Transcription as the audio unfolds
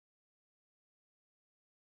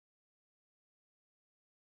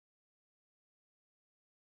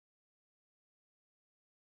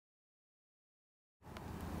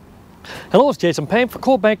Hello, it's Jason Payne for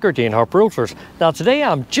Coldwell Banker D & Harper Realtors. Now today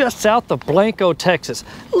I'm just south of Blanco, Texas.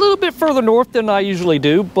 A little bit further north than I usually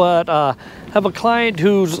do, but have a client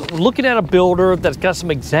who's looking at a builder that's got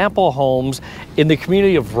some example homes in the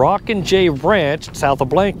community of Rock and J Ranch, south of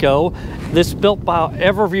Blanco. This is built by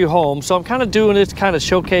Everview Homes. So I'm kind of doing this to kind of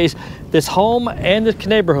showcase this home and this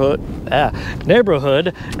neighborhood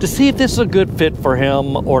to see if this is a good fit for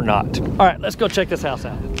him or not. All right, let's go check this house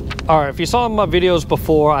out. All right, if you saw my videos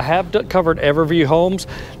before, I have covered Everview Homes.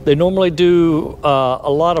 They normally do a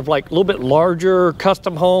lot of like a little bit larger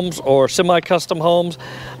custom homes or semi-custom homes.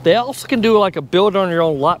 They also can do like a build on your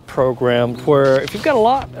own lot program where if you've got a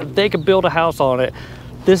lot, they can build a house on it.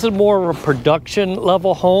 This is more of a production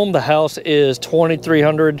level home. The house is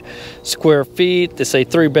 2,300 square feet. This is a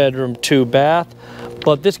 3-bedroom, 2-bath.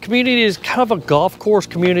 But this community is kind of a golf course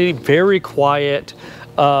community, very quiet.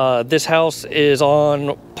 This house is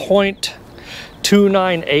on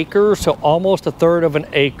 0.29 acres, so almost a third of an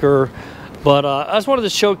acre. But I just wanted to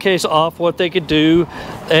showcase off what they could do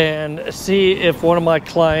and see if one of my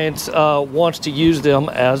clients wants to use them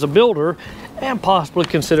as a builder and possibly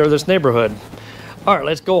consider this neighborhood. All right,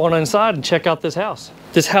 let's go on inside and check out this house.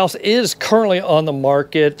 This house is currently on the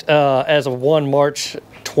market as of 1 March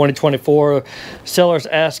 2024. Seller's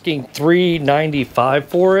asking $395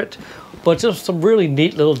 for it. But just some really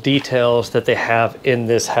neat little details that they have in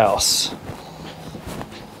this house.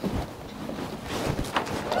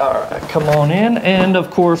 All right, come on in. And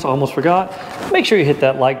of course, almost forgot, make sure you hit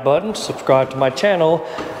that like button, subscribe to my channel,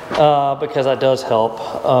 because that does help.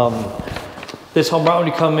 This home right when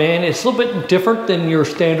you come in, it's a little bit different than your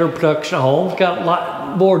standard production home. It's got a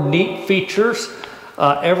lot more neat features.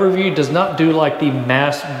 Everview does not do like the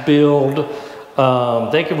mass build.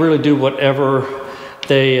 They can really do whatever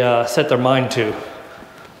they set their mind to.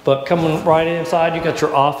 But coming right inside, you got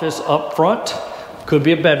your office up front. Could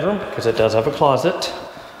be a bedroom because it does have a closet.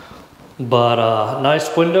 But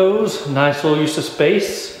nice windows, nice little use of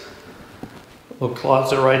space. Little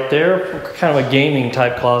closet right there, kind of a gaming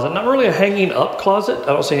type closet. Not really a hanging up closet. I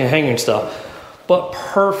don't see any hanging stuff, but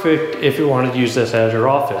perfect if you want to use this as your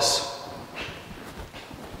office.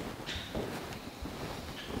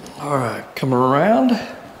 All right, coming around.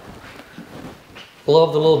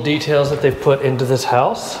 Love the little details that they've put into this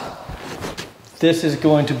house. This is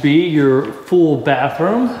going to be your full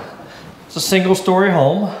bathroom. It's a single-story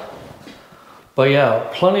home. But yeah,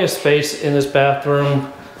 plenty of space in this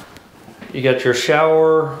bathroom. You got your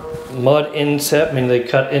shower, mud inset, meaning they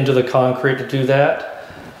cut into the concrete to do that.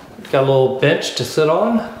 Got a little bench to sit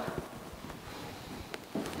on.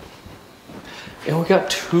 And we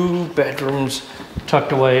got 2 bedrooms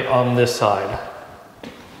tucked away on this side.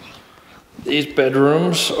 These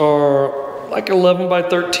bedrooms are like 11 by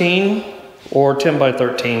 13 or 10 by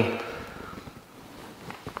 13.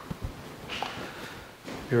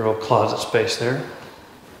 Your old closet space there.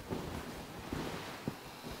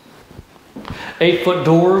 8-foot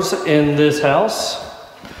doors in this house.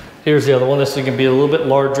 Here's the other one. This is going to be a little bit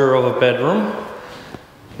larger of a bedroom.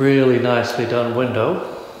 Really nicely done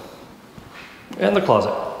window. And the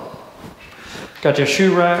closet. Got your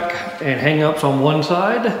shoe rack and hang-ups on one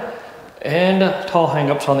side and tall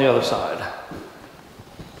hang-ups on the other side.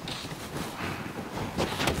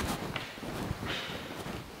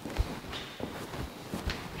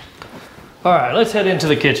 All right, let's head into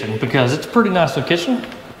the kitchen because it's a pretty nice little kitchen.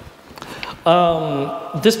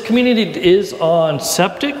 This community is on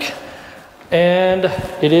septic and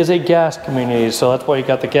it is a gas community, so that's why you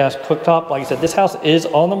got the gas cooktop. Like I said, this house is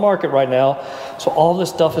on the market right now, so all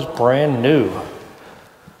this stuff is brand new.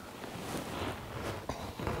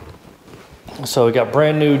 So we got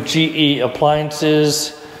brand new GE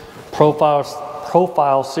appliances,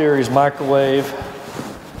 profile series microwave,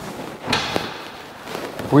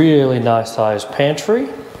 really nice sized pantry.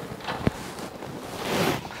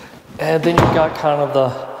 And then you've got kind of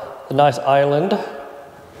the nice island,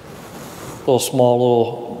 little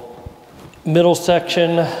small middle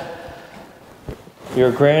section,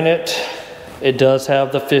 your granite. It does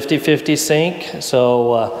have the 50-50 sink,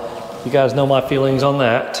 so you guys know my feelings on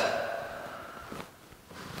that.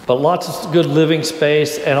 But lots of good living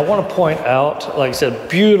space, and I want to point out, like I said,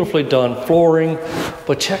 beautifully done flooring,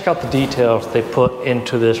 but check out the details they put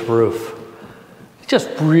into this roof. It's just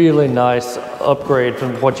really nice upgrade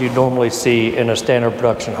from what you normally see in a standard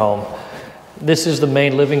production home. This is the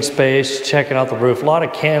main living space, checking out the roof. A lot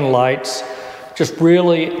of can lights, just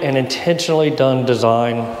really an intentionally done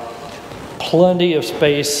design. Plenty of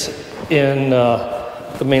space in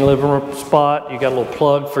the main living room spot. You got a little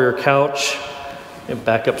plug for your couch. And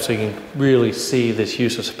back up so you can really see this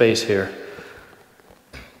use of space here.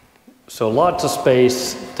 So lots of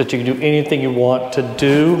space that you can do anything you want to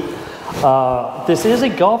do. This is a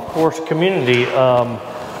golf course community.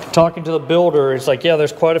 Talking to the builder, it's like, yeah,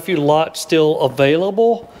 there's quite a few lots still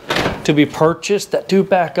available to be purchased that do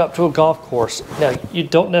back up to a golf course. Now, you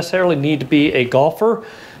don't necessarily need to be a golfer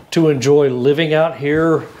to enjoy living out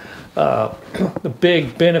here. The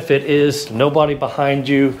big benefit is nobody behind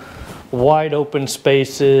you, wide open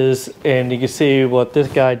spaces, and you can see what this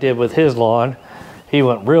guy did with his lawn. He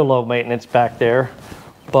went real low maintenance back there,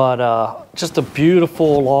 but just a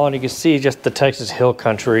beautiful lawn. You can see just the Texas hill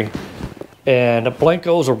country. And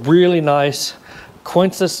Blanco is a really nice,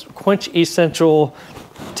 quintessential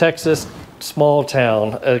Texas small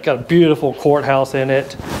town. It's got a beautiful courthouse in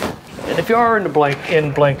it. And if you are in the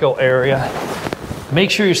Blanco area, make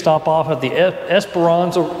sure you stop off at the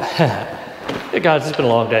Esperanza. Hey guys, it's been a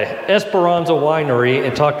long day. Esperanza Winery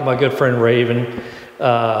and talk to my good friend Raven.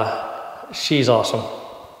 She's awesome.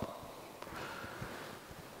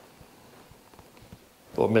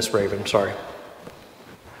 Well, Miss Raven, sorry.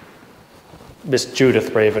 Miss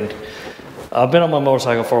Judith Raven. I've been on my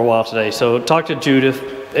motorcycle for a while today, so talk to Judith,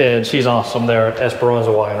 and she's awesome there at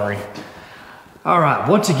Esperanza Winery. All right,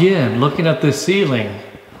 once again, looking at this ceiling.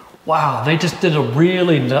 Wow, they just did a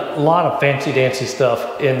really lot of fancy dancy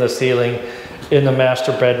stuff in the ceiling in the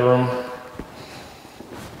master bedroom.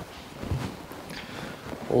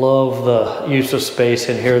 Love the use of space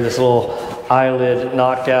in here. This little eyelid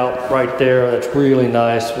knocked out right there. That's really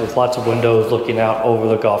nice with lots of windows looking out over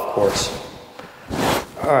the golf course.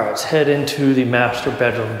 All right, let's head into the master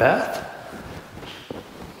bedroom bath.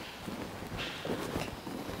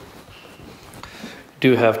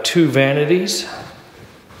 Do have two vanities.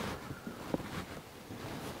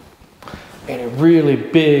 And a really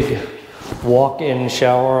big walk-in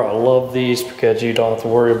shower. I love these because you don't have to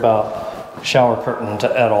worry about shower curtains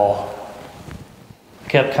at all.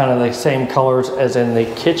 Kept kind of the same colors as in the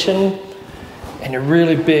kitchen, and a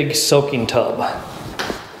really big soaking tub.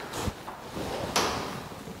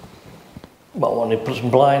 Might want to put some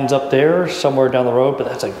blinds up there somewhere down the road, but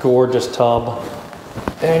that's a gorgeous tub.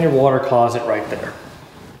 And your water closet right there.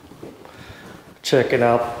 Checking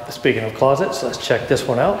out, speaking of closets, let's check this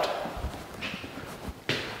one out.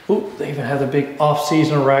 Ooh, they even have the big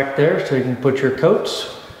off-season rack there so you can put your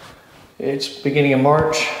coats. It's beginning of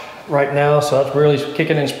March right now, so that's really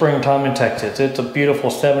kicking in springtime in Texas. It's a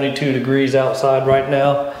beautiful 72 degrees outside right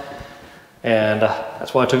now, and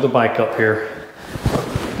that's why I took the bike up here.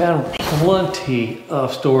 Found plenty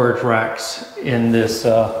of storage racks in this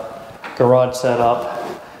garage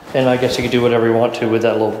setup, and I guess you could do whatever you want to with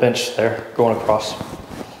that little bench there going across.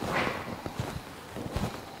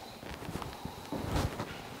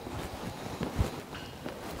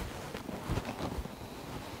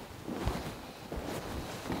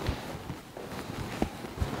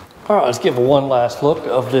 All right, let's give one last look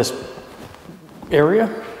of this area.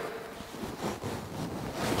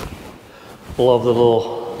 Love the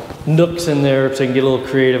little nooks in there so you can get a little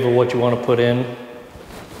creative with what you want to put in.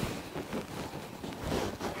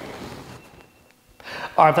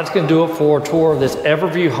 All right, that's going to do it for a tour of this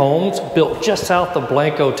Everview Homes, built just south of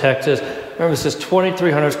Blanco, Texas. Remember, this is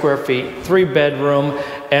 2,300 square feet, 3-bedroom,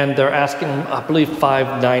 and they're asking, I believe,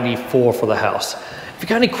 $594 for the house. If you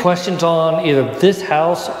got any questions on either this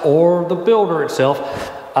house or the builder itself,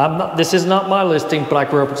 this is not my listing, but I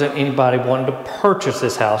can represent anybody wanting to purchase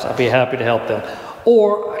this house. I'd be happy to help them.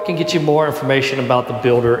 Or I can get you more information about the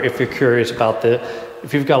builder if you're curious about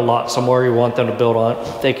if you've got a lot somewhere you want them to build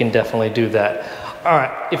on, they can definitely do that. All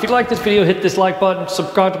right, if you like this video, hit this like button,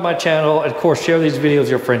 subscribe to my channel, and of course, share these videos with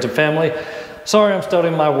your friends and family. Sorry I'm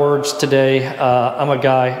stuttering my words today. I'm a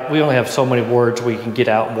guy, we only have so many words we can get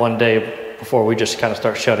out one day before we just kind of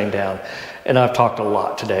start shutting down. And I've talked a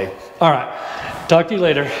lot today. All right, talk to you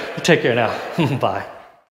later. Take care now. Bye.